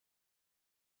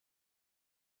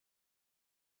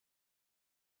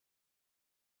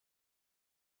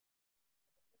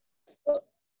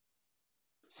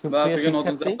সুপ্রিয়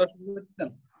শিক্ষার্থী,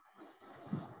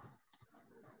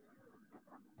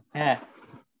 হ্যাঁ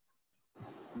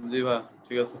জি ভাই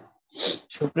ঠিক আছে।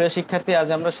 সুপ্রিয় শিক্ষার্থী, আজ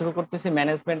আমরা শুরু করতেছি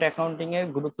ম্যানেজমেন্ট অ্যাকাউন্টিং এর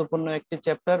গুরুত্বপূর্ণ একটি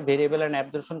chapter, variable and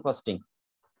absorption costing.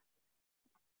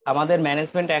 আমাদের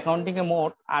ম্যানেজমেন্ট অ্যাকাউন্টিং এ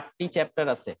মোট 8টি চ্যাপ্টার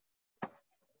আছে।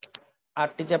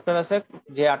 8টি চ্যাপ্টার আছে,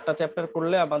 যে 8টা চ্যাপ্টার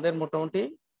করলে আমাদের মোটামুটি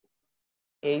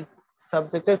এই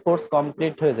সাবজেক্টের কোর্স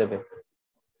কমপ্লিট হয়ে যাবে।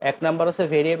 1 নাম্বার আছে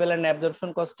variable and absorption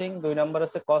costing, 2 number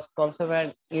আছে cost concept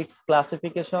and it's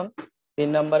classification, 3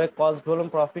 নম্বরে কস্ট ভলিউম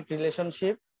প্রফিট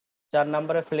রিলেশনশিপ, 4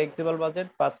 নম্বরে ফ্লেক্সিবল বাজেট,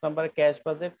 5 নম্বরে ক্যাশ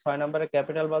বাজেট, 6 নম্বরে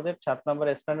ক্যাপিটাল বাজেট, 7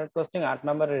 নম্বরে স্ট্যান্ডার্ড কস্টিং, 8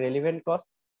 নম্বরে relevant cost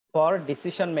for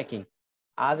decision making.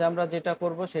 আজ আমরা যেটা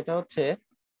করব সেটা হচ্ছে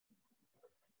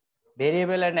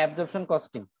ভেরিয়েবল এন্ড অ্যাবজর্পশন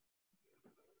কস্টিং।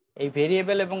 এই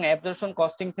ভেরিয়েবল এবং অ্যাবজর্পশন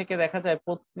কস্টিং থেকে দেখা যায়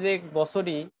প্রত্যেক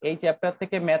বছরই এই চ্যাপ্টার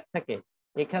থেকে ম্যাথ থাকে।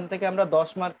 এখান থেকে আমরা 10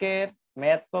 মার্কের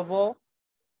ম্যাথ পাবো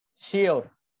শিওর,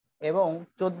 এবং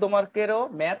 14 মার্কেরও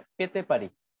ম্যাথ পেতে পারি।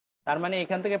 তার মানে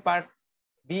এখান থেকে পার্ট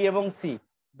বি এবং সি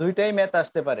দুইটাই ম্যাথ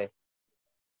আসতে পারে।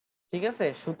 ঠিক আছে,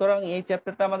 সুতরাং এই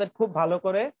চ্যাপ্টারটা আমাদের খুব ভালো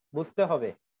করে বুঝতে হবে।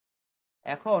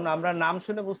 এখন আমরা নাম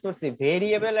শুনে বুঝতে পারছি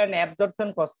variable and absorption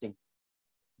costing.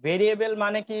 Variable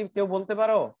মানে কি কেউ বলতে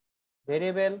পারো?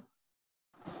 ভেরিয়েবল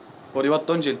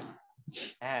পরিবর্তনশীল।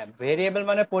 হ্যাঁ, ভেরিয়েবল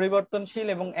মানে পরিবর্তনশীল,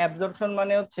 এবং অ্যাবজর্পশন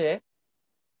মানে হচ্ছে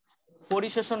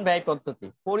পরিশোষণ ব্যয় পদ্ধতি।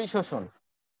 পরিশোষণ,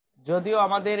 যদিও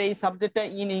আমাদের এই সাবজেক্টটা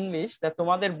ইন ইংলিশ, তা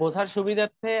তোমাদের বোঝার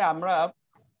সুবিধার্থে আমরা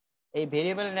এই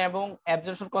ভেরিয়েবল এবং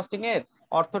অ্যাবজর্পশন কস্টিং এর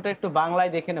অর্থটা একটু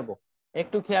বাংলায় দেখে নেব।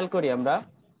 একটু খেয়াল করি আমরা।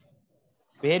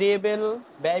 ভেরিয়েবল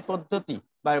ব্যয় পদ্ধতি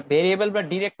বা ভেরিয়েবল বা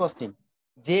ডিরেক্ট কস্টিং,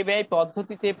 যে ব্যয়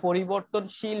পদ্ধতিতে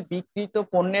পরিবর্তনশীল বিক্রিত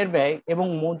পণ্যের ব্যয় এবং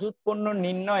মজুত পণ্য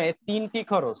নির্ণয়ে 3টি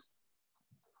খরচ।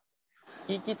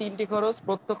 কি কি 3টি খরচ?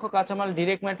 প্রত্যক্ষ কাঁচামাল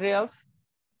ডিরেক্ট ম্যাটেরিয়ালস,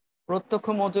 প্রত্যক্ষ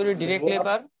মজুরি ডিরেক্ট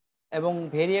লেবার, এবং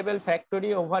ভেরিয়েবল ফ্যাক্টরি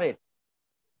ওভারহেড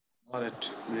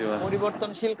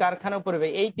পরিবর্তনশীল কারখানা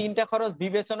পরিবেশ। এই 3টা খরচ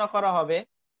বিবেচনা করা হবে,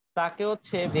 তাকে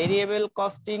হচ্ছে ভেরিয়েবল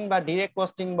কস্টিং বা ডিরেক্ট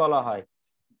কস্টিং বলা হয়।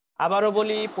 আবারও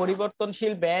বলি,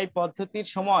 পরিবর্তনশীল ব্যয় পদ্ধতির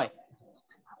সময়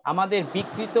আমাদের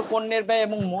বিক্রিত পণ্যের ব্যয়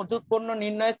এবং মজুত পণ্য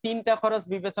নির্ণয়ে 3টা খরচ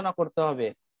বিবেচনা করতে হবে: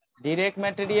 ডিরেক্ট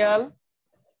ম্যাটেরিয়াল,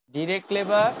 ডিরেক্ট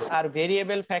লেবার আর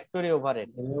ভেরিয়েবল ফ্যাক্টরি ওভারহেড।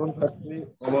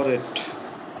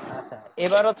 আচ্ছা,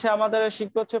 এবার হচ্ছে আমাদের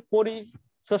শিখতে হচ্ছে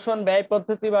পরিশোষণ ব্যয়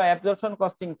পদ্ধতি বা অ্যাবজর্পশন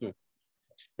কস্টিং কি।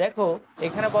 দেখো,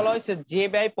 এখানে বলা হয়েছে যে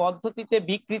ব্যয় পদ্ধতিতে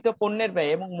বিক্রিত পণ্যের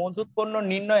ব্যয় এবং মজুত পণ্য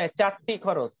নির্ণয়ে 4টি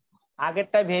খরচ।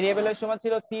 আগেরটা ভেরিয়েবলের সময়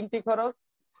ছিল 3টি খরচ,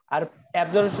 আর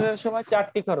অ্যাবজর্পশনের সময়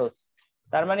 4টি খরচ।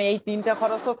 তার মানে এই 3টা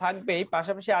খরচও থাকবেই,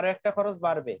 পাশাপাশি আরো একটা খরচ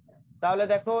বাড়বে। তাহলে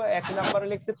দেখো, 1 নম্বরে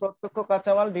লিখছি প্রত্যক্ষ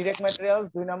কাঁচামাল ডিরেক্ট ম্যাটেরিয়ালস,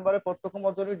 2 নম্বরে প্রত্যক্ষ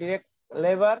মজুরি ডিরেক্ট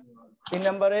লেবার, 3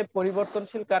 নম্বরে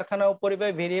পরিবর্তনশীল কারখানা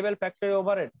উপরিব্যয় ভেরিয়েবল ফ্যাক্টরি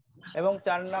ওভারহেড, এবং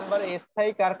 4 নম্বরে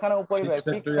স্থায়ী কারখানা উপরিব্যয়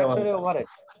ফিক্সড ফ্যাক্টরি ওভারহেড।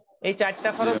 এই 4টা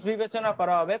খরচ বিবেচনা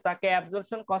করা হবে, তাকে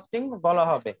অ্যাবজর্পশন কস্টিং বলা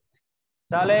হবে।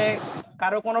 তাহলে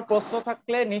কারো কোনো প্রশ্ন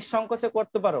থাকলে নিঃসংকোচে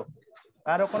করতে পারো।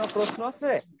 কারো কোনো প্রশ্ন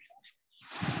আছে?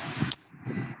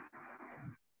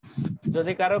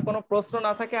 যদি কারো কোনো প্রশ্ন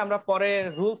না থাকে আমরা পরে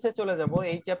রুলসে চলে যাব।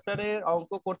 এই চ্যাপ্টারের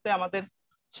অঙ্ক করতে আমাদের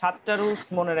 7টা রুলস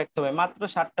মনে রাখতে হবে, মাত্র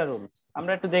 7টা রুলস।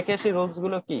 আমরা একটু দেখে আসি রুলস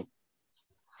গুলো কি।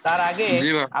 তার আগে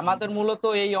আমাদের মূলত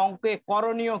এই অঙ্কে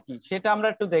করণীয় কি সেটা আমরা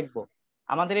একটু দেখব।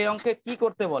 আমাদের এই অঙ্কে কি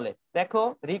করতে বলে দেখো।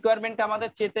 রিকোয়ারমেন্ট আমাদের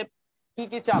চেতে কি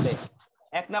কি চাবে?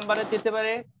 1 নম্বরে চেতে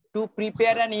পারে to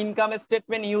prepare an income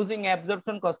statement using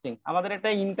absorption costing. আমাদের একটা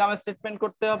ইনকাম স্টেটমেন্ট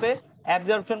করতে হবে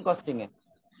absorption costing A.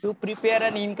 To prepare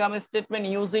an income statement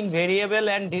using variable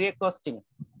and direct costing,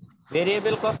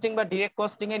 variable costing বা ডিরেক্ট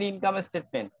কস্টিং এর ইনকাম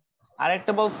স্টেটমেন্ট।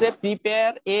 আরেকটা বলছে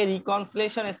prepare a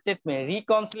reconciliation statement.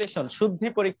 Reconciliation, শুদ্ধি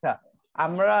পরীক্ষা।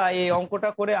 আমরা এই অঙ্কটা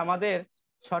করে আমাদের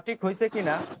সঠিক হয়েছে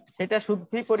কিনা সেটা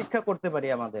শুদ্ধি পরীক্ষা করতে পারি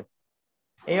আমাদের।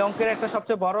 এই অঙ্কের একটা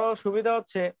সবচেয়ে বড় সুবিধা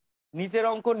হচ্ছে নিজের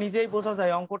অঙ্ক নিজেই বোঝা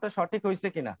যায় অঙ্কটা সঠিক হয়েছে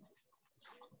কিনা,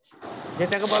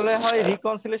 যেটাকে বলা হয়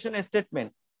রিকনসিলিয়েশন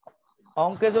স্টেটমেন্ট।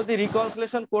 অঙ্কে যদি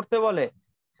রিকনসিলিয়েশন করতে বলে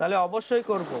তাহলে অবশ্যই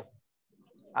করব,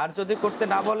 আর যদি করতে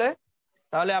না বলে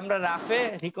তাহলে আমরা রাফে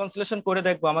রিকনসিলিয়েশন করে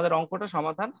দেখবো আমাদের অঙ্কটা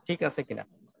সমাধান ঠিক আছে কিনা।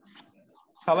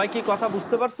 সবাই কি কথা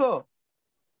বুঝতে পারছো?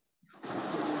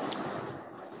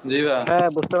 জি ভাই, হ্যাঁ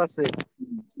বুঝতে পারছি।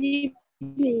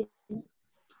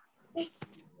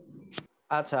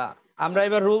 আচ্ছা, আমরা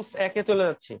এবার রুলস 1-এ চলে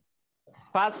যাচ্ছি।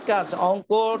 ফার্স্ট কাজ,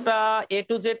 অঙ্কটা এ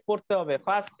টু জেড পড়তে হবে।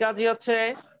 ফার্স্ট কাজই হচ্ছে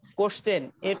কোশ্চেন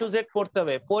এ টু জেড পড়তে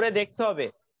হবে, পড়ে দেখতে হবে।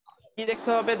 কি দেখতে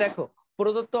হবে? দেখো,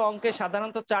 প্রদত্ত অঙ্কে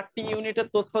সাধারণত 4টি ইউনিটের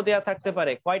তথ্য দেয়া থাকতে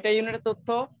পারে। কয়টা ইউনিটের তথ্য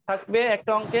থাকবে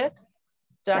একটা অঙ্কে?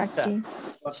 চারটা।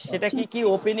 সেটা কি কি?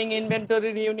 ওপেনিং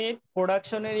ইনভেন্টরির ইউনিট,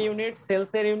 প্রোডাকশনের ইউনিট,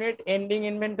 সেলস এর ইউনিট, এন্ডিং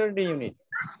ইনভেন্টরির ইউনিট।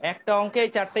 একটা অঙ্কে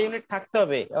এই চারটা ইউনিট থাকতে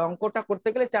হবে। অঙ্কটা করতে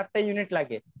গেলে চারটা ইউনিট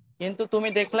লাগে, কিন্তু তুমি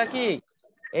দেখলা কি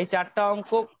এই চারটা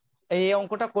অঙ্ক, এই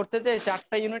অঙ্কটা করতে যে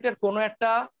চারটা ইউনিটের কোনো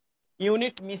একটা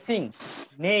ইউনিট মিসিং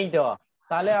নেই দেওয়া,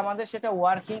 তাহলে আমাদের সেটা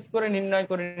ওয়ার্কিংস করে নির্ণয়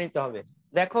করে নিতে হবে।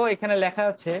 দেখো এখানে লেখা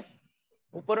আছে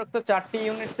উপরোক্ত চারটি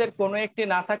ইউনিটস এর কোনো একটি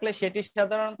না থাকলে সেটি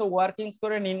সাধারণত ওয়ার্কিংস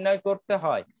করে নির্ণয় করতে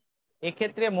হয়।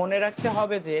 এক্ষেত্রে মনে রাখতে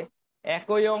হবে যে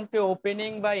একই অঙ্কে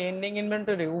ওপেনিং বা এন্ডিং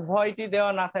ইনভেন্টরি উভয়টি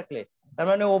দেওয়া না থাকলে, তার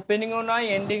মানে ওপেনিংও নয়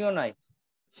এন্ডিংও নয়,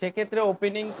 সেক্ষেত্রে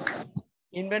ওপেনিং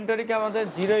ইনভেন্টরিকে আমাদের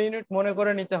 0 ইউনিট মনে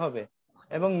করে নিতে হবে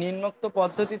এবং নিম্নোক্ত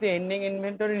পদ্ধতিতে এন্ডিং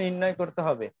ইনভেন্টরি নির্ণয় করতে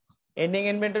হবে। এন্ডিং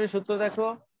ইনভেন্টরি সূত্র দেখো,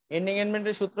 এন্ডিং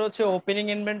ইনভেন্টরি সূত্র হচ্ছে opening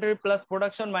inventory plus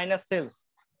production minus sales.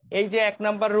 এই যে 1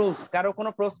 নাম্বার রুলস। কারো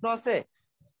কোনো প্রশ্ন আছে?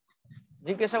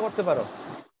 জিজ্ঞাসা করতে পারো।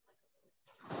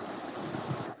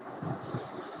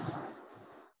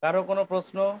 কারো কোনো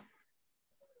প্রশ্ন?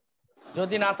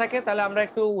 যদি না থাকে তাহলে আমরা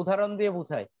একটু উদাহরণ দিয়ে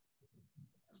বুঝাই।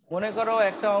 মনে করো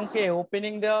একটা অঙ্কে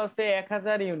ওপেনিং দেওয়া আছে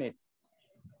 1000 ইউনিট,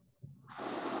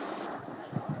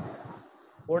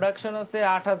 প্রোডাকশন আছে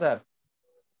 8000,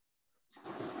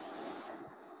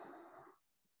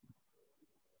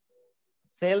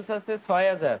 সেলস আছে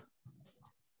 6000,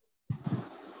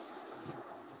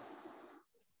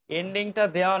 এন্ডিংটা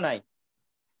দেওয়া নাই,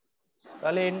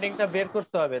 তাহলে এন্ডিংটা বের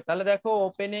করতে হবে। তাহলে দেখো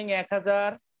ওপেনিং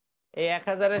 1000, এই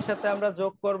 1000 এর সাথে আমরা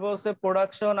যোগ করব হচ্ছে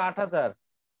প্রোডাকশন 8000,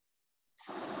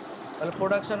 তাহলে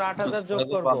প্রোডাকশন 8000 যোগ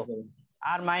করব,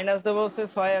 আর মাইনাস দেবো হচ্ছে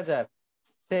 6000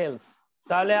 সেলস,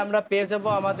 তাহলে আমরা পেয়ে যাব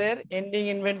আমাদের এন্ডিং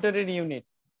ইনভেন্টরির ইউনিট।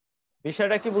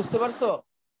 বিষয়টা কি বুঝতে পারছো?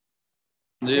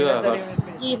 জি 3000 ভাইয়া। ইউনিট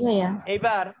পেয়েছি। জি ভাইয়া।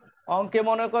 এইবার অঙ্কে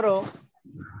মনে করো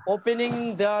ওপেনিং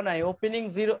দেওয়া নাই, ওপেনিং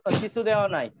 0 কিছু দেওয়া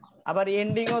নাই, আবার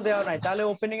এন্ডিংও দেওয়া নাই, তাহলে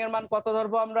ওপেনিং এর মান কত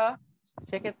ধরবো আমরা?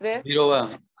 সেক্ষেত্রে 0 ভাইয়া।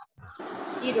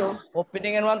 0।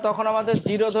 ওপেনিং এর মান তখন আমাদের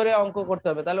 0 ধরে অঙ্ক করতে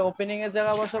হবে। তাহলে ওপেনিং এর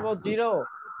জায়গা বসাবো 0,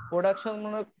 প্রোডাকশন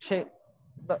মনে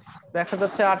দেখা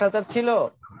যাচ্ছে 8000 ছিল,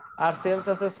 আর সেলস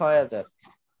আছে 6000।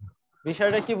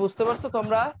 বিষয়টা কি বুঝতে পারছো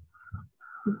তোমরা?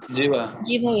 জি ভাইয়া।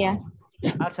 জি ভাইয়া।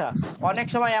 আচ্ছা, অনেক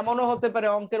সময় এমনও হতে পারে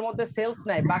অঙ্কের মধ্যে সেলস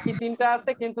নাই, বাকি তিনটা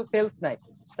আছে কিন্তু সেলস নাই,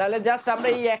 তাহলে জাস্ট আমরা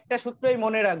এই একটা সূত্রই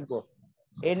মনে রাখবো,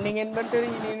 ending inventory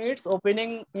units opening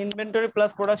inventory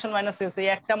plus production minus sales, এই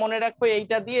একটা মনে রাখবো।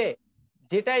 এইটা দিয়ে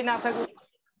যেটাই না থাকুক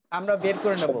আমরা বের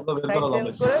করে নেব, সবগুলো বের সাইড করা চেঞ্জ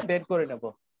যাবে। করে বের করে নেব।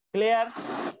 ক্লিয়ার?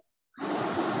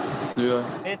 জি ভাইয়া।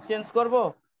 পেজ চেঞ্জ করব।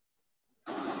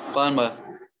 কান ভাইয়া।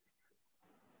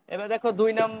 এবার দেখো 2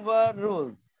 নম্বর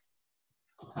রুলস।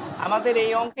 আমাদের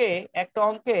এই অঙ্কে, একটা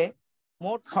অঙ্কে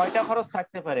মোট 6টা খরচ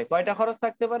থাকতে পারে। কয়টা খরচ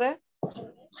থাকতে পারে?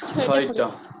 6টা।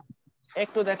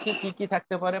 একটু দেখি কি কি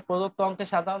থাকতে পারে। প্রদত্ত অঙ্কে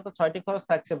সাধারণত 6টি খরচ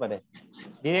থাকতে পারে।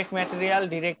 Direct material,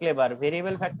 direct labour,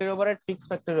 variable factory overhead, fixed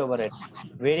factory overhead,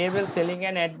 variable selling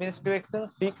and administrative expense,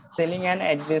 fixed selling and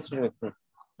administrative expense.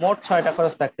 মোট 6টা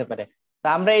খরচ থাকতে পারে। তা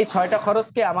আমরা এই 6টা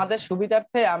খরচকে আমাদের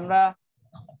সুবিধার্থে আমরা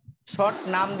শর্ট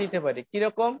নাম দিতে পারি।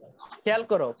 কিরকম? খেয়াল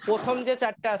করো, প্রথম যে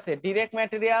 4টা আছে direct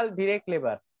material, direct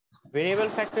labour, variable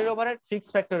factory overhead,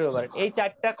 fixed factory overhead, এই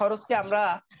 4টা খরচকে আমরা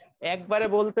একবারে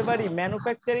বলতে পারি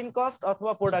ম্যানুফ্যাকচারিং কস্ট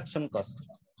অথবা প্রোডাকশন কস্ট।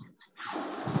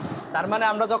 তার মানে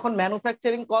আমরা যখন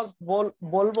ম্যানুফ্যাকচারিং কস্ট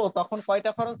বলবো তখন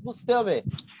কয়টা খরচ বুঝতে হবে?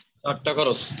 8টা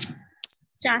খরচ।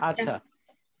 4টা। আচ্ছা,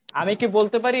 আমি কি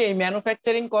বলতে পারি এই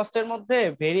ম্যানুফ্যাকচারিং কস্টের মধ্যে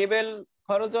ভেরিয়েবল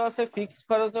খরচও আছে, ফিক্সড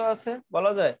খরচও আছে,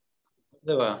 বলা যায়?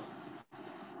 জি ভাইয়া।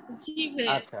 জি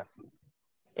ভাইয়া। আচ্ছা,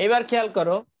 এবার খেয়াল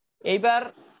করো, এইবার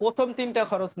প্রথম 3টা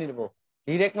খরচ নিব,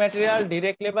 direct material,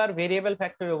 direct labour, variable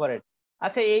factory overhead.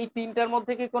 আচ্ছা, এই 3টার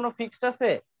মধ্যে কি কোনো ফিক্সড আছে?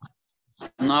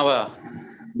 না ভাইয়া,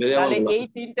 ভেরিয়েবল তাহলে গুলো। এই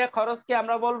 3টা খরচকে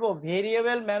আমরা বলবো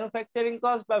ভেরিয়েবল ম্যানুফ্যাকচারিং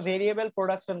কস্ট বা ভেরিয়েবল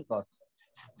প্রোডাকশন কস্ট।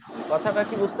 কথাটা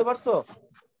কি বুঝতে পারছো?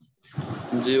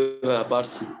 জি ভাইয়া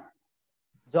পারছি।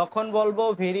 যখন বলবো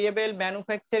ভেরিয়েবল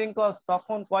ম্যানুফ্যাকচারিং কস্ট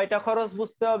তখন কয়টা খরচ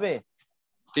বুঝতে হবে?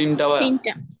 3টা ভাইয়া।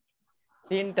 3টা।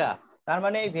 3টা। তার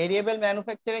মানে এই ভেরিয়েবল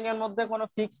ম্যানুফ্যাকচারিং এর মধ্যে কোনো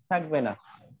ফিক্স থাকবে না।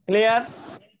 ক্লিয়ার?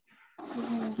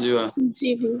 জি ভাইয়া। জি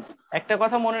ভাইয়া। একটা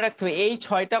কথা মনে রাখতে হবে, এই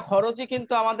 6টা খরচই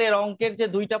কিন্তু আমাদের অঙ্কের যে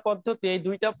 2টা পদ্ধতি, এই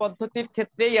 2টা পদ্ধতির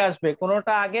ক্ষেত্রেই আসবে,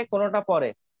 কোনোটা আগে কোনোটা পরে,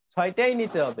 6টাই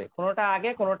নিতে হবে, কোনোটা আগে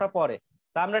কোনোটা পরে।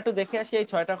 তা আমরা একটু দেখে আসি এই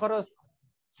 6টা খরচ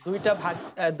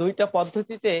 2টা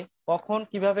পদ্ধতিতে কখন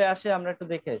কিভাবে আসে, আমরা একটু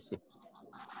দেখে আসি।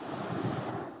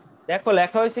 দেখো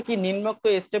লেখা হয়েছে কি, নিম্নোক্ত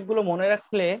স্টেপ গুলো মনে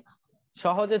রাখলে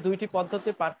সহজে 2টি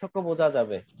পদ্ধতির পার্থক্য বোঝা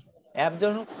যাবে।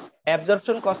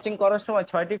 অ্যাবজর্পশন কস্টিং করার সময়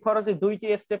 6টি খরচই 2টি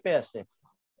স্টেপে আসে।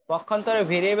 পক্ষান্তরে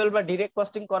ভেরিয়েবল বা ডিরেক্ট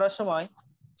কস্টিং করার সময়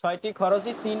 6টি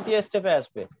খরচই 3টি স্টেপে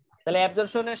আসবে। তাহলে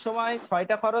অ্যাবজর্পশনের সময়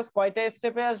 6টা খরচ কয়টা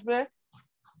স্টেপে আসবে?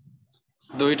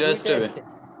 দুইটা স্টেপে।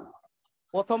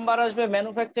 প্রথমবার আসবে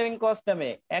ম্যানুফ্যাকচারিং কস্ট নামে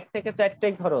 1 থেকে 4টে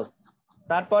খরচ।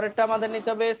 তারপরেরটা আমাদের নিতে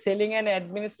হবে সেলিং এন্ড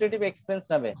অ্যাডমিনিস্ট্রেটিভ এক্সপেন্স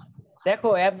নামে। দেখো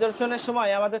অ্যাবজর্পশনের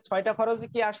সময় আমাদের 6টা খরচই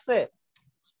কি আসছে? জি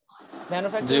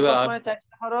ম্যানুফ্যাকচারিং ভাই। কস্ট মানে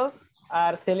 4টা খরচ,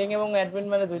 আর সেলিং এবং অ্যাডমিন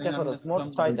মানে 2টা খরচ, মোট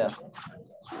 6টা।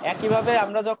 একইভাবে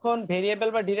আমরা যখন ভেরিয়েবল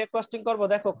বা ডিরেক্ট কস্টিং করব,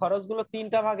 দেখো খরচগুলো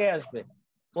 3টা ভাগে আসবে।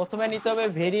 প্রথমে নিতে হবে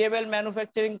ভেরিয়েবল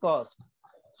ম্যানুফ্যাকচারিং কস্ট,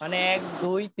 মানে 1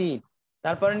 2 3।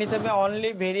 তারপরে নিতে হবে only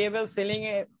variable selling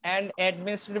and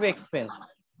administrative expense.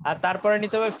 আর তারপরে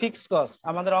নিতে হবে ফিক্সড কস্ট,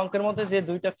 আমাদের অঙ্কের মধ্যে যে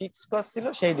 2টা ফিক্সড কস্ট ছিল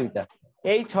সেই 2টা।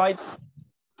 এই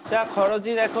 6টা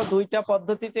খরচই দেখো 2টা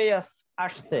পদ্ধতিতেই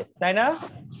আসছে, তাই না?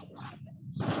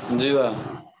 জি ভাই।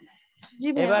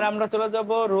 এবার আমরা চলে যাব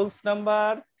রুলস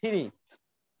নাম্বার 3।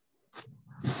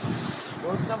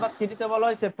 রুলস নাম্বার 3 তে বলা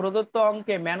হয়েছে প্রদত্ত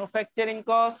অঙ্কে manufacturing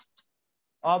cost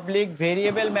oblique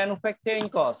variable manufacturing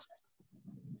cost,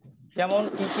 যেমন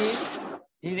কি কি?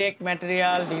 Direct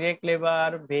material, direct labour,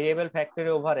 variable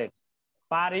factory overhead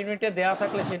পার ইউনিটে দেওয়া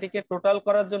থাকলে সেটিকে টোটাল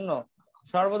করার জন্য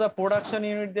সর্বদা প্রোডাকশন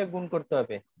ইউনিট দিয়ে গুণ করতে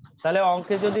হবে। তাহলে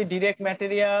অঙ্কে যদি ডিরেক্ট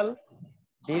ম্যাটেরিয়াল,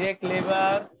 ডিরেক্ট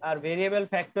লেবার আর ভেরিয়েবল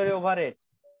ফ্যাক্টরি ওভারহেড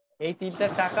এই 3টা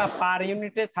টাকা পার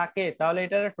ইউনিটে থাকে, তাহলে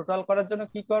এটা টোটাল করার জন্য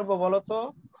কি করব বলো তো?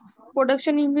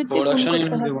 প্রোডাকশন ইউনিট দিয়ে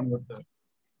গুণ করতে হবে।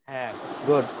 হ্যাঁ,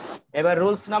 গুড। এবার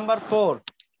রুলস নাম্বার 4।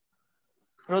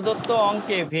 প্রদত্ত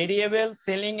অঙ্কে variable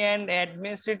selling and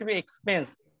administrative expense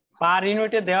পার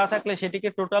ইউনিটে দেওয়া থাকলে সেটিকে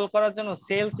টোটাল করার জন্য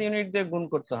সেলস ইউনিট দিয়ে গুণ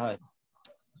করতে হয়।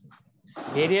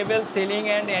 Variable selling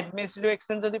and administrative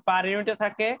expense যদি পার ইউনিটে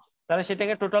থাকে, তাহলে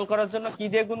সেটাকে টোটাল করার জন্য কি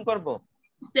দিয়ে গুণ করব?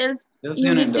 সেলস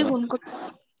ইউনিট দিয়ে গুণ করতে হবে।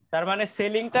 তার মানে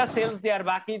সেলিংটা সেলস দিয়ে, আর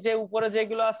বাকি যে উপরে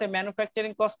যেগুলো আছে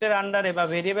ম্যানুফ্যাকচারিং কস্টের আন্ডারে বা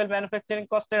ভেরিয়েবল ম্যানুফ্যাকচারিং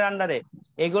কস্টের আন্ডারে,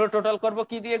 এগুলো টোটাল করব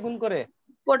কি দিয়ে গুণ করে?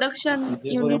 প্রোডাকশন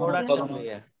ইউনিট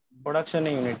দিয়ে। প্রোডাকশন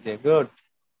ইউনিট দিয়ে। গুড।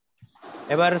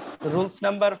 এবার রুলস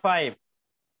নাম্বার 5।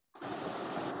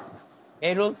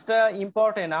 এই রুলসটা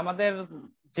ইম্পর্টেন্ট, আমাদের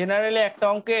জেনারেলি একটা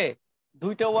অঙ্কে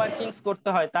 2টা ওয়ার্কিংস করতে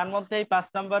হয়, তার মধ্যে এই 5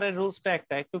 নম্বরের রুলসটা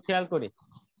একটা, একটু খেয়াল করি।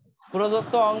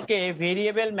 প্রদত্ত অঙ্কে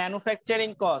ভেরিয়েবল ম্যানুফ্যাকচারিং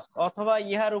কস্ট অথবা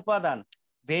ইহার উপাদান।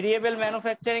 ভেরিয়েবল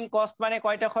ম্যানুফ্যাকচারিং কস্ট মানে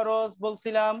কয়টা খরচ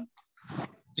বলছিলাম?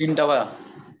 3টা ভাই।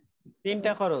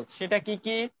 3টা খরচ। সেটা কি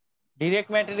কি? Direct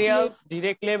materials,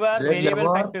 direct labour, variable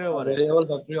factory overhead. Variable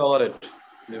factory overhead.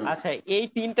 আচ্ছা, এই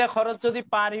 3টা খরচ যদি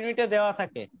পার ইউনিটে দেওয়া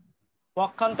থাকে,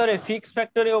 পক্ষান্তরে ফিক্সড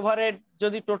ফ্যাক্টরি ওভারহেড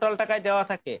যদি টোটাল টাকায় দেওয়া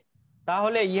থাকে,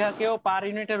 তাহলে ইহাকেও পার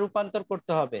ইউনিটে রূপান্তর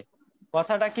করতে হবে।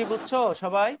 কথাটা কি বুঝছো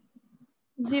সবাই?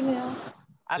 জি ভাইয়া।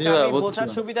 আচ্ছা, আমি বোঝার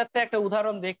সুবিধার্থে একটা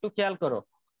উদাহরণ দিই, একটু খেয়াল করো।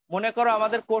 মনে করো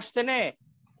আমাদের কোশ্চেনে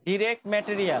ডিরেক্ট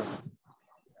ম্যাটেরিয়াল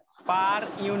পার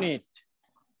ইউনিট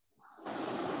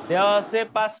দেওয়া আছে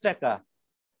 5 টাকা,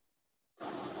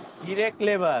 ডিরেক্ট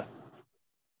লেবার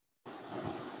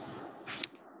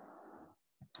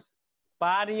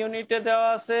পার ইউনিটে দেওয়া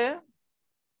আছে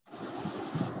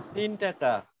 3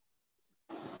 টাকা,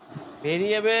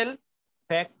 ভেরিয়েবল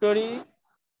ফ্যাক্টরি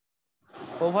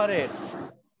ওভারহেড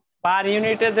পার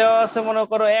ইউনিটে দেওয়া আছে মনে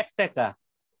করো 1 টাকা,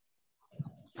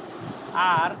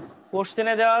 আর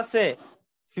কোশ্চেনে দেওয়া আছে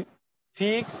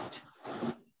ফিক্সড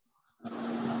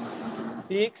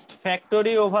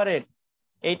ফ্যাক্টরি ওভারহেড,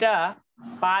 এটা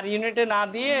পার ইউনিটে না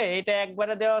দিয়ে এটা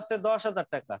একবারে দেওয়া আছে 10,000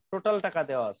 টাকা, টোটাল টাকা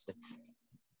দেওয়া আছে।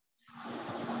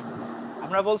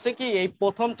 আমরা বলছি কি এই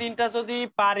প্রথম 3টা যদি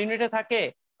পার ইউনিটে থাকে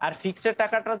আর ফিক্সড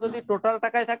টাকাটা যদি টোটাল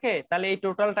টাকায় থাকে, তাহলে এই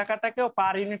টোটাল টাকাটাকেও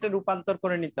পার ইউনিটে রূপান্তর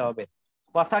করে নিতে হবে।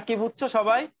 কথা কি বুঝছো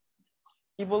সবাই?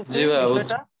 কি বলছি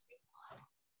বিষয়টা?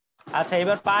 আচ্ছা,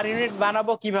 এবার পার ইউনিট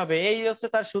বানাবো কিভাবে? এই হচ্ছে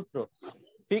তার সূত্র।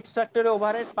 Fixed factory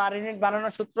overhead per unit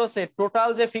বানানোর সূত্র হচ্ছে টোটাল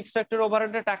যে ফিক্সড ফ্যাক্টরি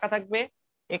ওভারহেডের টাকা থাকবে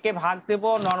একে ভাগ দেব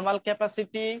normal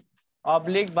capacity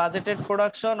oblique budgeted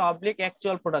production oblique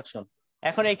actual production.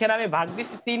 এখন এখানে আমি ভাগ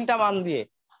দিচ্ছি 3টা মান দিয়ে,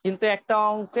 কিন্তু একটা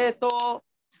অঙ্কে তো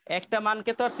একটা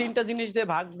মানকে তো আর 3টা জিনিস দিয়ে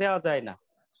ভাগ দেওয়া যায় না,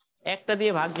 একটা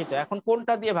দিয়ে ভাগ দিতে। এখন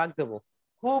কোনটা দিয়ে ভাগ দেব?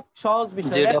 খুব সহজ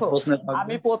বিষয়। দেখো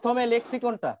আমি প্রথমে লিখছি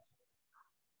কোনটা?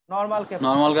 Normal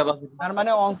capacity. তার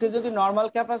মানে অঙ্কে যদি নরমাল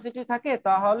ক্যাপাসিটি থাকে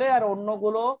তাহলে আর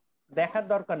অন্যগুলো দেখার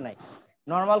দরকার নাই,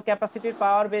 নরমাল ক্যাপাসিটির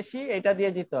পাওয়ার বেশি, এটা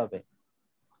দিয়ে দিতে হবে।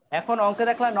 এখন অঙ্কে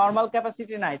দেখলাম নরমাল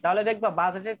ক্যাপাসিটি নাই, তাহলে দেখবা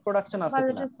বাজেটেড প্রোডাকশন আছে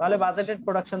কিনা, তাহলে বাজেটেড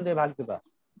প্রোডাকশন দিয়ে ভাগ দিবা।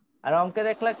 আর অঙ্কে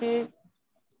দেখলা কি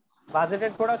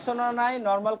বাজেটেড প্রোডাকশনও নাই,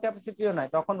 নরমাল ক্যাপাসিটিও নাই,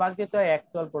 তখন ভাগ দিতে হয়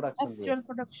অ্যাকচুয়াল প্রোডাকশন দিয়ে।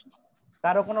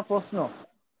 কারো কোনো প্রশ্ন?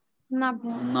 না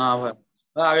ভাই। না ভাই,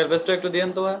 আগের পেজটা একটু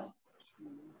দিয়েন তো ভাই।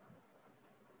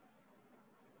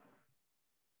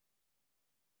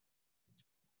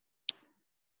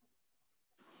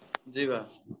 জি ভাই।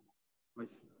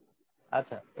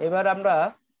 আচ্ছা, এবার আমরা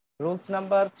রুলস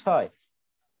নাম্বার 6।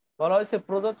 বলা হয়েছে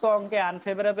প্রদত্ত অঙ্কে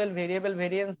আনফেভারেবল ভেরিয়েবল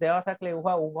ভেরিয়েন্স দেওয়া থাকলে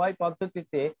উভয়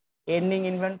পদ্ধতিতে এন্ডিং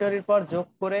ইনভেন্টরির পর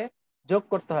যোগ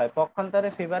করতে হয়, পক্ষান্তরে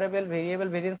ফেভারেবল ভেরিয়েবল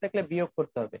ভেরিয়েন্স থাকলে বিয়োগ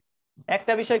করতে হবে।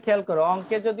 একটা বিষয় খেয়াল করো,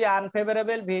 অঙ্কে যদি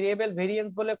আনফেভারেবল ভেরিয়েবল ভেরিয়েন্স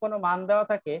বলে কোনো মান দেওয়া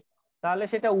থাকে তাহলে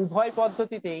সেটা উভয়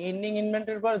পদ্ধতিতে এন্ডিং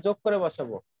ইনভেন্টরির পর যোগ করে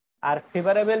বসাবো, আর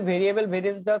ফেভারেবল ভেরিয়েবল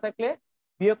ভেরিয়েন্স দেওয়া থাকলে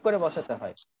বিয়োগ করে বসাতে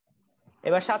হয়।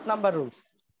 এবার 7 নাম্বার রুলস,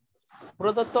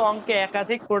 প্রদত্ত অঙ্কে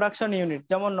একাধিক প্রোডাকশন ইউনিট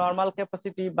যেমন normal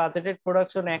capacity, budgeted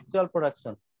production, actual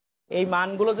production, এই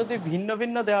মানগুলো যদি ভিন্ন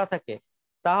ভিন্ন দেওয়া থাকে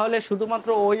তাহলে শুধুমাত্র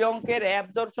ওই অঙ্কের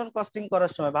অ্যাবজর্পশন কস্টিং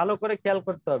করার সময় ভালো করে খেয়াল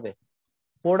করতে হবে,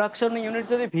 প্রোডাকশন ইউনিট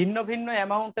যদি ভিন্ন ভিন্ন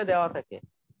অ্যামাউন্টে দেওয়া থাকে,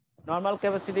 normal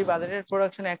capacity, budgeted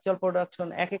production, actual production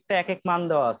এক একটা এক এক মান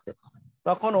দেওয়া আছে,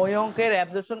 তখন ওই অঙ্কের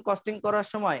অ্যাবজর্পশন কস্টিং করার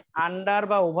সময় আন্ডার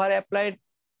বা over applied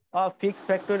of fixed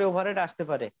factory overhead আসতে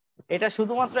পারে। এটা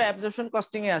শুধুমাত্র অ্যাবজর্পশন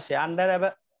কস্টিং এ আসে,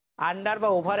 আন্ডার বা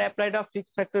over applied of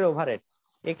fixed factory overhead.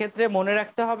 এক্ষেত্রে মনে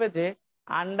রাখতে হবে যে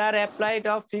under applied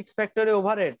of fixed factory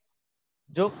overhead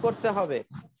যোগ করতে হবে,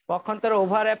 পক্ষান্তরে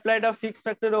over applied of fixed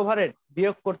factory overhead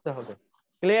বিয়োগ করতে হবে।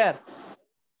 ক্লিয়ার?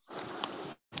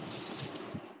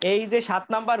 এই যে 7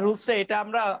 নাম্বার রুলসটা, এটা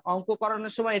আমরা অঙ্ক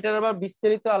করানোর সময় এটার আবার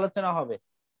বিস্তারিত আলোচনা হবে।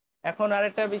 এখন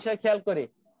আরেকটা বিষয় খেয়াল করি,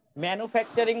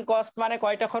 ম্যানুফ্যাকচারিং কস্ট মানে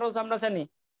কয়টা খরচ আমরা জানি?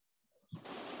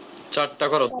 4টা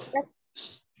খরচ।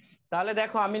 তাহলে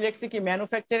দেখো আমি লিখছি কি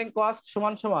ম্যানুফ্যাকচারিং কস্ট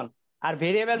সমান সমান, আর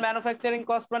ভেরিয়েবল ম্যানুফ্যাকচারিং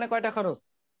কস্ট মানে কয়টা খরচ?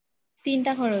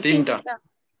 3টা খরচ। 3টা।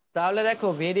 তাহলে দেখো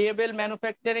ভেরিয়েবল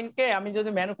ম্যানুফ্যাকচারিং কে আমি যদি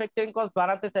ম্যানুফ্যাকচারিং কস্ট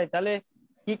বাড়াতে চাই তাহলে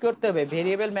কি করতে হবে?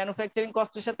 ভেরিয়েবল ম্যানুফ্যাকচারিং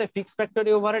কস্টের সাথে ফিক্সড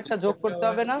ফ্যাক্টরি ওভারহেডটা যোগ করতে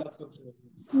হবে না?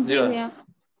 জি ভাইয়া।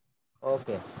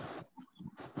 ওকে,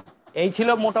 এই ছিল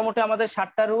মোটামুটি আমাদের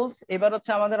 7টা রুলস। এবার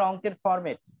হচ্ছে আমাদের অঙ্কের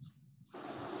ফরম্যাট।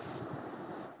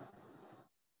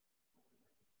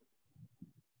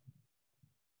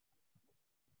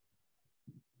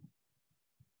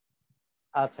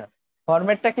 আচ্ছা,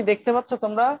 ফরম্যাটটা কি দেখতে পাচ্ছ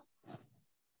তোমরা?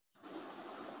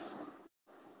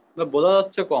 বোঝা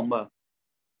যাচ্ছে কম বা?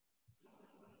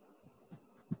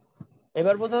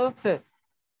 এবার বোঝা যাচ্ছে?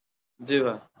 জি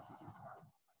ভাই।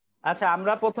 আচ্ছা,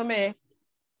 আমরা প্রথমে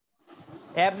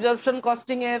অ্যাবজর্পশন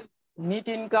কস্টিং এর নিট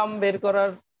ইনকাম বের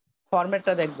করার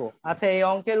ফরম্যাটটা দেখবো। আচ্ছা, এই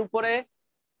অঙ্কের উপরে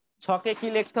ছকে কি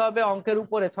লিখতে হবে? অঙ্কের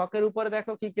উপরে ছকের উপরে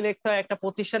দেখো কি কি লিখতে হয়, একটা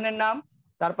প্রতিষ্ঠানের নাম,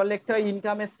 তারপর লিখতে হয়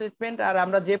ইনকাম স্টেটমেন্ট, আর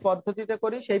আমরা যে পদ্ধতিতে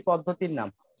করি সেই পদ্ধতির নাম,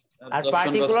 আর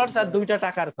পার্টিকুলারস, আর 2টা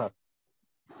টাকার ঘর।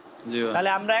 জি ভাই।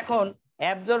 তাহলে আমরা এখন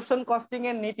অ্যাবজর্পশন কস্টিং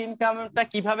এর নিট ইনকামটা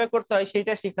কিভাবে করতে হয়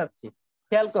সেটা শিখাচ্ছি।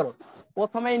 খেয়াল করো,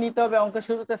 প্রথমেই নিতে হবে অঙ্কের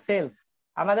শুরুতে সেলস।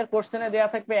 আমাদের কোশ্চেনে দেয়া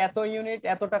থাকবে এত ইউনিট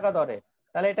এত টাকা দরে,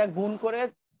 তাহলে এটা গুণ করে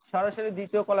সরাসরি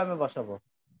দ্বিতীয় কলামে বসাবো।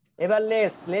 এবার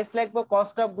লেস লিখবো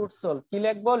কস্ট অফ গুডস সোল্ড। কি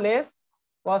লিখবো? Less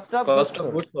cost of goods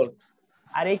sold.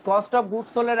 আর এই কস্ট অফ গুডস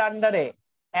সোল্ড এর আন্ডারে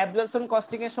অ্যাবজর্পশন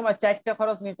কস্টিং এর সময় 4টা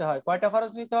খরচ নিতে হয়। কয়টা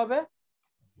খরচ নিতে হবে?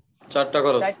 4টা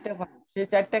খরচ। 4টা খরচ। সেই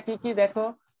 4টা কি কি দেখো,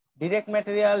 direct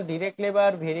material, direct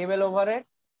labour, variable overhead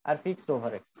আর ফিক্সড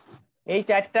ওভারহেড। এই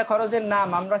 4টা খরচের নাম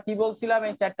আমরা কি বলছিলাম?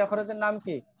 এই 4টা খরচের নাম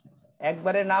কি?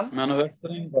 একবারে নাম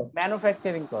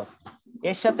ম্যানুফ্যাকচারিং কস্ট।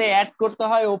 এর সাথে অ্যাড করতে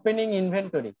হয় ওপেনিং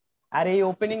ইনভেন্টরি। আর এই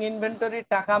ওপেনিং ইনভেন্টরির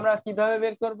টাকা আমরা কিভাবে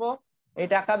বের করব? এই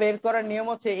টাকা বের করার নিয়ম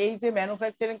হচ্ছে এই যে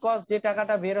ম্যানুফ্যাকচারিং কস্ট যে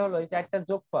টাকাটা বের হলো এই 4টার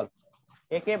যোগফল,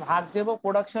 একে ভাগ দেব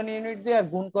প্রোডাকশন ইউনিট দিয়ে আর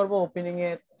গুণ করব ওপেনিং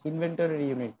এর ইনভেন্টরি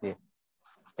ইউনিট দিয়ে।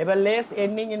 এবার লেস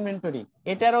এন্ডিং ইনভেন্টরি,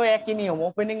 এটারও একই নিয়ম,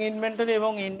 ওপেনিং ইনভেন্টরি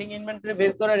এবং এন্ডিং ইনভেন্টরি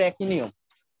বের করার একই নিয়ম।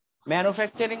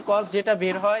 ম্যানুফ্যাকচারিং কস্ট যেটা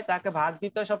বের হয় তাকে ভাগ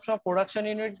দিতে হয় সবসময় প্রোডাকশন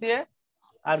ইউনিট দিয়ে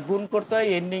আর গুণ করতে হয়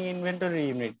এন্ডিং ইনভেন্টরি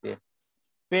ইউনিট দিয়ে।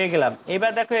 পেয়ে গেলাম।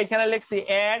 এবার দেখো এখানে লিখছি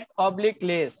অ্যাড অবলিক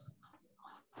লেস,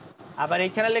 আবার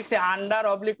এখানে লিখছি আন্ডার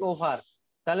অবলিক ওভার।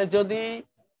 তাহলে যদি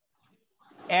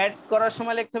অ্যাড করার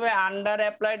সময় লিখতে হবে under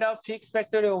applied of fixed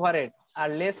factory overhead, R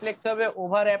less লিখতে হবে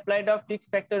over applied of fixed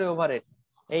factory overhead.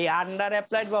 এই আন্ডার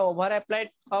অ্যাপ্লাইড বা over applied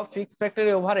of fixed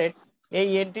factory overhead এই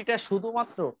এন্ট্রিটা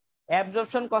শুধুমাত্র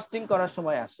অ্যাবজর্পশন কস্টিং করার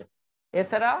সময় আসে,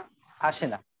 এছাড়া আসে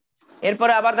না।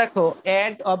 এরপরে আবার দেখো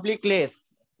অ্যাড অবলিক লেস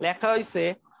লেখা হয়েছে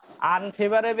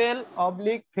unfavourable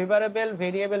oblique favourable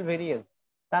variable variance.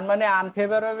 তার মানে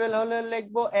আনফেভারেবল হলে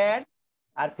লিখবো অ্যাড,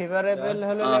 আর ফেভারেবল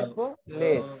হলে লিখবো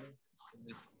লেস।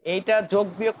 এইটা যোগ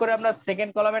বিয়োগ করে আমরা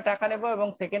সেকেন্ড কলামে টাকা নেব, এবং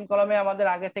সেকেন্ড কলামে আমাদের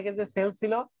আগে থেকে যে সেলস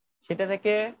ছিল সেটা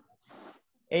থেকে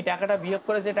এই টাকাটা বিয়োগ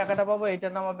করে যে টাকাটা পাবো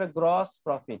এটার নাম হবে গ্রস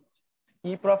প্রফিট।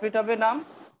 কি প্রফিট হবে নাম?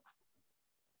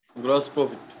 Gross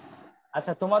profit.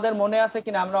 আচ্ছা, তোমাদের মনে আছে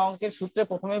কিনা আমরা অঙ্কের সূত্রে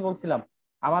প্রথমেই বলছিলাম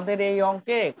আমাদের এই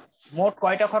অঙ্কে মোট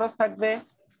কয়টা খরচ থাকবে?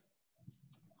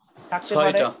 থাকতে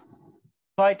পারে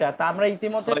 6টা। তা আমরা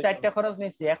ইতিমধ্যে 4টা খরচ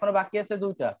নিচ্ছি, এখনো বাকি আছে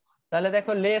 2টা। তাহলে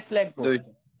দেখো লেস লিখবো,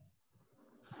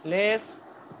 less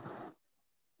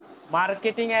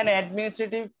marketing and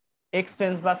administrative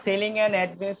expense বা সেলিং এন্ড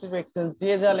অ্যাডমিনিস্ট্রেটিভ এক্সপেন্স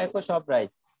যে যা লেখো সব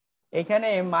রাইট। এখানে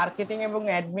মার্কেটিং এবং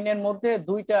অ্যাডমিনের মধ্যে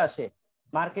দুইটা আসে,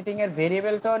 মার্কেটিং এর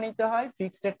ভেরিয়েবলটাও নিতে হয়,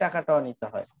 ফিক্সড এর টাকাটাও নিতে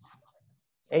হয়।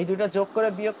 এই দুইটা যোগ করে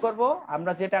বিয়োগ করব,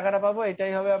 আমরা যে টাকাটা পাবো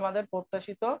এটাই হবে আমাদের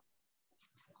প্রত্যাশিত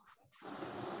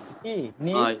কি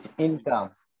নেট ইনকাম।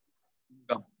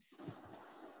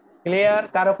 ক্লিয়ার?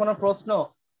 কারো কোনো প্রশ্ন?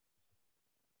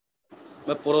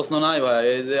 প্রশ্ন নাই ভাই,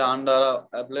 এই যে আন্ডার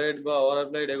অ্যাপ্লাইড বা ওভার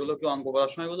অ্যাপ্লাইড এগুলো কি অঙ্ক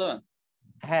করার সময় বুঝাবেন?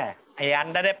 হ্যাঁ, এই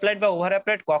আন্ডার অ্যাপ্লাইড বা ওভার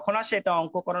অ্যাপ্লাইড কখন আসে এটা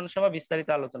অঙ্ক করানোর সময় বিস্তারিত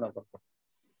আলোচনা করব,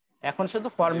 এখন শুধু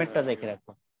ফরম্যাটটা দেখে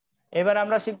রাখো। এবার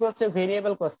আমরা শিখবো হচ্ছে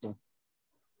ভেরিয়েবল কস্টিং।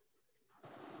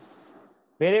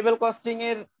 ভেরিয়েবল কস্টিং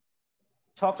এর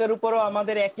ছকের উপরও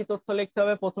আমাদের একই তথ্য লিখতে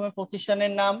হবে। প্রথমে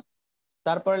প্রতিষ্ঠানের নাম,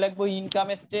 তারপরে লিখবো income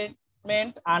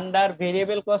statement under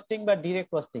variable costing বা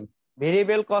ডিরেক্ট কস্টিং।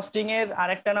 ভেরিয়েবল কস্টিং এর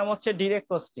আরেকটা নাম হচ্ছে ডিরেক্ট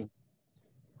কস্টিং।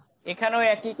 এখানেও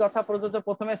একই কথা প্রযোজ্য।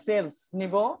 প্রথমে সেলস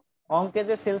নিব, অঙ্কে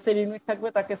যে সেলস এর ইউনিট থাকবে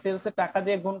তাকে সেলস এর টাকা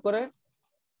দিয়ে গুণ করে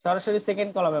সরাসরি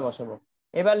সেকেন্ড কলামে বসাবো।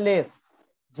 এবার লেস,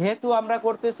 যেহেতু আমরা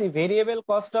করতেছি variable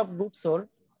cost of goods sold,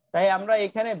 তাই আমরা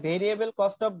এখানে variable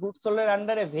cost of goods sold এর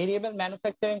আন্ডারে ভেরিয়েবল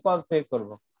ম্যানুফ্যাকচারিং কস্ট বের করব।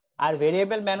 আর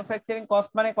ভেরিয়েবল ম্যানুফ্যাকচারিং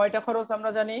কস্ট মানে কয়টা খরচ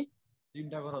আমরা জানি?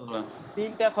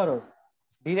 তিনটা খরচ,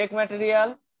 direct material,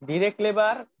 direct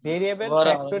labour, variable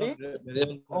factory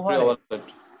overhead,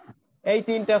 এই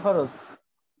তিনটা খরচ।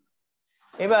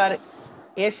 এবার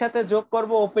এর সাথে যোগ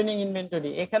করব ওপেনিং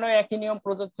ইনভেন্টরি। এখানেও একই নিয়ম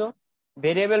প্রযোজ্য,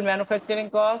 ভেরিয়েবল ম্যানুফ্যাকচারিং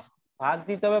কস্ট ভাগ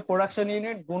দিতে হবে প্রোডাকশন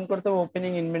ইউনিট, গুণ করতে হবে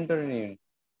ওপেনিং ইনভেন্টরি ইউনিট।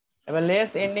 এবার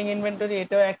লেস এন্ডিং ইনভেন্টরি,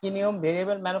 এটাও একই নিয়ম,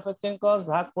 ভেরিয়েবল ম্যানুফ্যাকচারিং কস্ট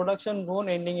ভাগ প্রোডাকশন গুণ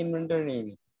এন্ডিং ইনভেন্টরি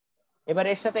ইউনিট। এবার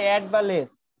এর সাথে অ্যাড বা লেস,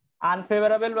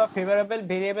 আনফেভারেবল বা ফেভারেবল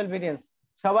ভেরিয়েবল ভেরিয়েন্স।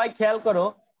 সবাই খেয়াল করো,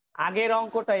 আগের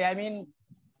অঙ্কটাই আই মিন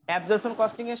অ্যাবজর্পশন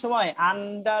কস্টিং এর সময়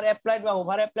আন্ডার অ্যাপ্লাইড বা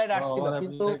ওভার অ্যাপ্লাইড আসছিল,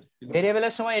 কিন্তু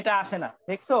ভেরিয়েবলের সময় এটা আসে না।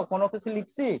 দেখছো কোনো কিছু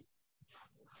লিখছি?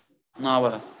 না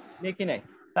ভাই লিখি নাই।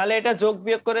 তাহলে এটা যোগ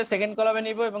বিয়োগ করে সেকেন্ড কলামে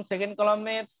নিব এবং সেকেন্ড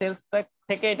কলামে সেলস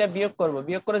থেকে এটা বিয়োগ করব।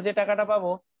 বিয়োগ করে যে টাকাটা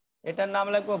পাবো এটার নাম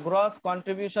লিখবো গ্রস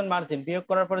কন্ট্রিবিউশন মার্জিন। বিয়োগ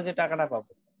করার পরে যে টাকাটা পাবো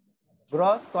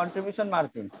গ্রস কন্ট্রিবিউশন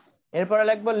মার্জিন। এরপরে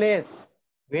লিখবো less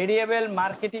variable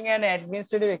marketing and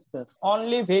administrative expense.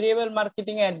 Only variable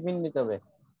marketing A admin নিতে হবে।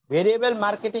 ভেরিয়েবল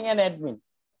মার্কেটিং এন্ড অ্যাডমিন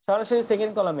সরাসরি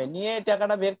সেকেন্ড কলামে নিয়ে এই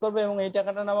টাকাটা বের করবে এবং এই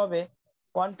টাকাটা নামাবে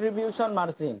কন্ট্রিবিউশন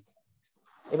মার্জিন।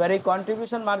 এবার এই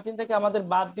কন্ট্রিবিউশন মার্জিন থেকে আমাদের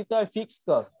বাদ দিতে হয় ফিক্সড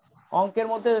কস্ট। অঙ্কের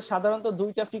মধ্যে সাধারণত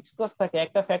দুইটা ফিক্সড কস্ট থাকে,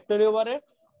 একটা ফ্যাক্টরি ওভারহেড,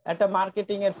 একটা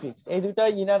মার্কেটিং এর ফিক্সড। এই দুইটা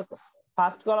ইনার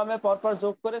ফার্স্ট কলামে পরপর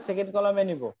যোগ করে সেকেন্ড কলামে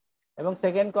নিব এবং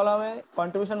সেকেন্ড কলামে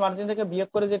কন্ট্রিবিউশন মার্জিন থেকে বিয়োগ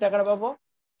করে যে টাকাটা পাবো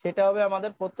সেটা হবে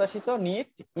আমাদের প্রত্যাশিত নেট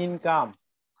ইনকাম।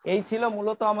 এই ছিল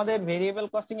মূলত আমাদের ভেরিয়েবল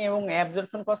কস্টিং এবং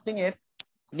অ্যাবজর্পশন কস্টিং এর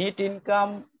নেট ইনকাম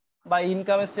বা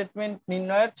ইনকাম স্টেটমেন্ট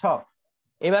নির্ণয়ের ছক।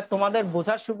 এবার তোমাদের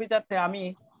বোঝার সুবিধার্থে আমি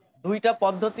দুইটা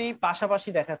পদ্ধতি পাশাপাশি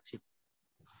দেখাচ্ছি,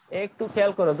 একটু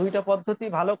খেয়াল করো। দুইটা পদ্ধতি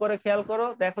ভালো করে খেয়াল করো,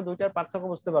 দেখো দুইটার পার্থক্য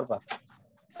বুঝতে পারবা।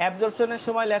 অ্যাবজর্পশনের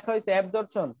সময় লেখা হয়েছে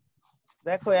অ্যাবজর্পশন,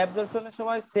 দেখো অ্যাবজর্পশনের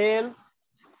সময় sales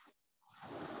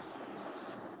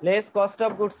less cost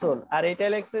of goods sold, আর এটা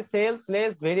লেখছে sales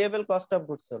less variable cost of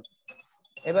goods sold.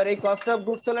 এবার এই কস্ট অফ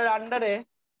গুডস সোল্ড এর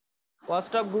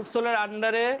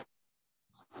আন্ডারে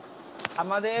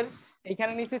আমাদের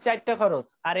এখানে নিচে চারটা খরচ,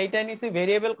 আর এইটা নিচে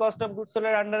variable cost of goods sold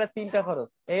এর আন্ডারে তিনটা খরচ।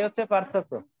 এই হচ্ছে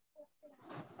পার্থক্য।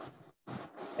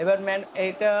 এবার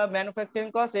এটা ম্যানুফ্যাকচারিং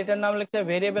কস্ট, এটার নাম লিখতে হবে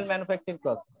variable manufacturing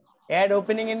cost. Add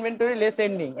opening inventory less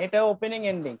ending, এটা ওপেনিং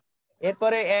এন্ডিং।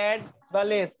 এরপরে অ্যাড বা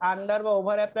লেস আন্ডার বা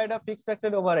over applied of fixed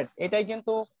factory overhead, এটাই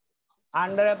কিন্তু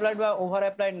আন্ডার অ্যাপ্লাইড বা ওভার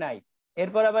অ্যাপ্লাইড নাই।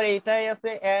 এরপর আবার এটাই আছে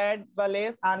অ্যাড বা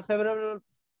লেস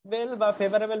আনফেভারেবল বা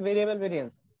ফেভারেবল ভেরিয়েবল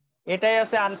ভেরিয়েন্স, এটাই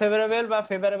আছে আনফেভারেবল বা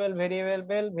ফেভারেবল ভেরিয়েবল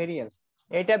ভেরিয়েন্স।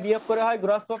 এটা বিয়োগ করে হয়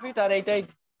গ্রস প্রফিট, আর এইটাই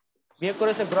বিয়োগ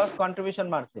করেছে গ্রস কন্ট্রিবিউশন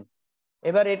মার্জিন।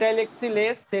 এবার এটাই লিখছি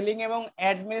লেস সেলিং এবং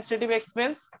অ্যাডমিনিস্ট্রেটিভ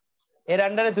এক্সপেন্স, এর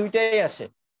আন্ডারে দুইটাই আসে,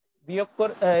 বিয়োগ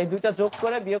করে এই দুইটা যোগ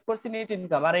করে বিয়োগ করছি নেট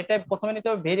ইনকাম। আর এটা প্রথমে নিতে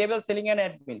হবে ভেরিয়েবল সেলিং এন্ড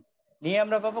অ্যাডমিন, নিয়ে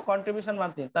আমরা পাবো কন্ট্রিবিউশন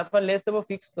মার্জিন, তারপর লেস দেবো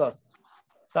ফিক্সড কস্ট,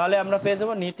 তাহলে আমরা পেয়ে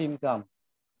যাবো নেট ইনকাম।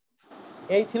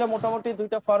 এই ছিল মোটামুটি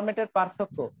দুইটা ফরম্যাটের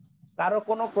পার্থক্য। কারো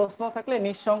কোনো প্রশ্ন থাকলে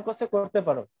নিঃসংকোচে করতে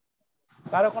পারো।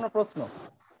 কারো কোনো প্রশ্ন?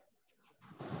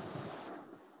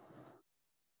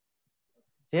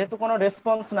 যেহেতু কোনো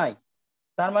রেসপন্স নাই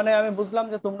তার মানে আমি বুঝলাম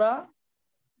যে তোমরা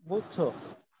বুঝছো।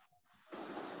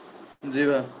 জি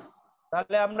ভাই।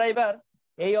 তাহলে আমরা এবার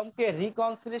এই অঙ্কে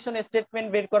রিকনসিলিয়েশন স্টেটমেন্ট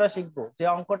বের করা শিখবো, যে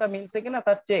অঙ্কটা মিলছে কিনা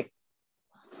তার চেক।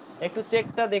 একটু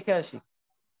চেকটা দেখে আসি।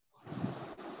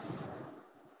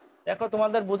 দেখো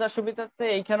তোমাদের বোঝার সুবিধার্থে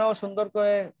এইখানেও সুন্দর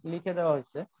করে লিখে দেওয়া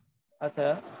হয়েছে। আচ্ছা,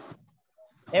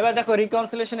 এবার দেখো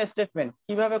রিকনসিলিয়েশন স্টেটমেন্ট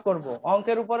কিভাবে করব।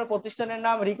 অঙ্কের উপরে প্রতিষ্ঠানের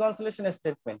নাম রিকনসিলিয়েশন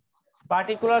স্টেটমেন্ট,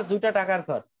 পার্টিকুলার দুইটা টাকার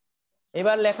ঘর।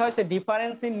 এবার লেখা হয়েছে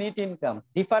difference in net income.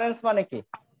 Difference মানে কি?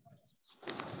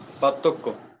 পার্থক্য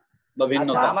বা আচ্ছা,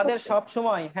 ভিন্নতা। আমাদের সব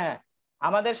সময়, হ্যাঁ,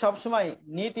 আমাদের সব সময়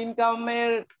নেট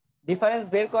ইনকামের ডিফারেন্স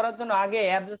বের করার জন্য আগে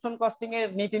অ্যাবজর্পশন কস্টিং এর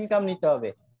নেট ইনকাম নিতে হবে।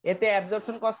 এতে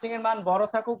অ্যাবজর্পশন কস্টিং এর মান বড়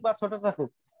থাকুক বা ছোট থাকুক,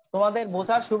 তোমাদের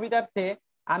বোঝার সুবিধার্থে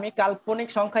আমি কাল্পনিক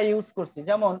সংখ্যা ইউজ করছি।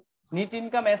 যেমন net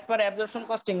income as per absorption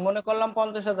costing মনে করলাম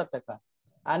 50,000 টাকা,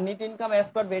 আর net income as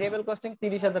per variable costing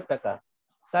 30,000 টাকা।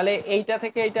 তাহলে এইটা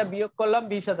থেকে এইটা বিয়োগ করলাম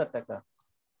 20,000 টাকা।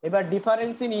 এবার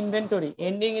difference in inventory,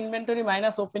 ending inventory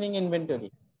minus opening inventory,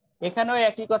 এখানেও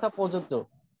একই কথা প্রযোজ্য।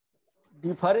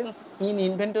 ডিফারেন্স ইন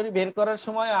ইনভেন্টরি বের করার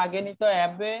সময় আগে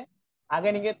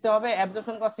নিতে হবে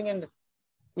অ্যাবজর্পশন কস্টিং এন্ড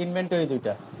ইনভেন্টরি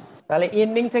দুইটা। তাহলে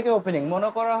এন্ডিং থেকে ওপেনিং মনে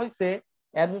করা হয়েছে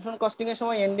অ্যাবজর্পশন কস্টিং এর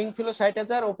সময় এন্ডিং ছিল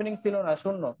 60,000, ওপেনিং ছিল না,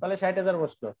 শূন্য, তাহলে 60,000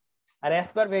 বসলো। আর অ্যাজ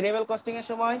পার ভেরিয়েবল কস্টিং এর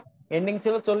সময় এন্ডিং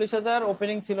ছিল 40,000,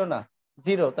 ওপেনিং ছিল না,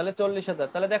 জিরো, তাহলে 40,000।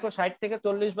 তাহলে দেখো 60 থেকে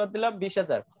 40 বাদ দিলাম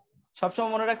 20,000।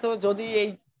 সবসময় মনে রাখতে হবে যদি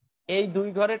এই দুই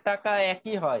ঘরের টাকা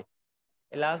একই হয়,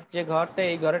 লাস্ট যে ঘরটা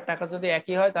এই ঘরের টাকা যদি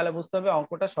একই হয় তাহলে বুঝতে হবে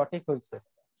অঙ্কটা সঠিক হয়েছে।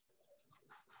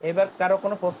 এবার কারো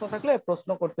কোনো প্রশ্ন থাকলে প্রশ্ন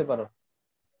করতে পারো।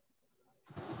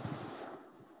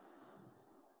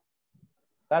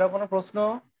 কারো কোনো প্রশ্ন?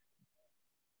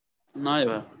 নাই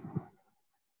ভাই।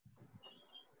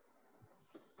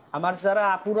 আমার যারা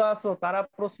আপুরা আছো তারা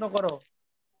প্রশ্ন করো।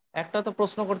 একটা তো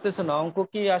প্রশ্ন করতেছো না, অঙ্ক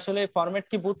কি আসলে ফরম্যাট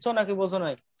কি বুঝছো নাকি বোঝো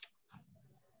নাই?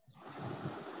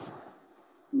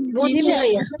 জি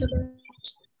ভাইয়া।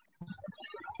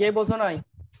 কে বোঝো নাই?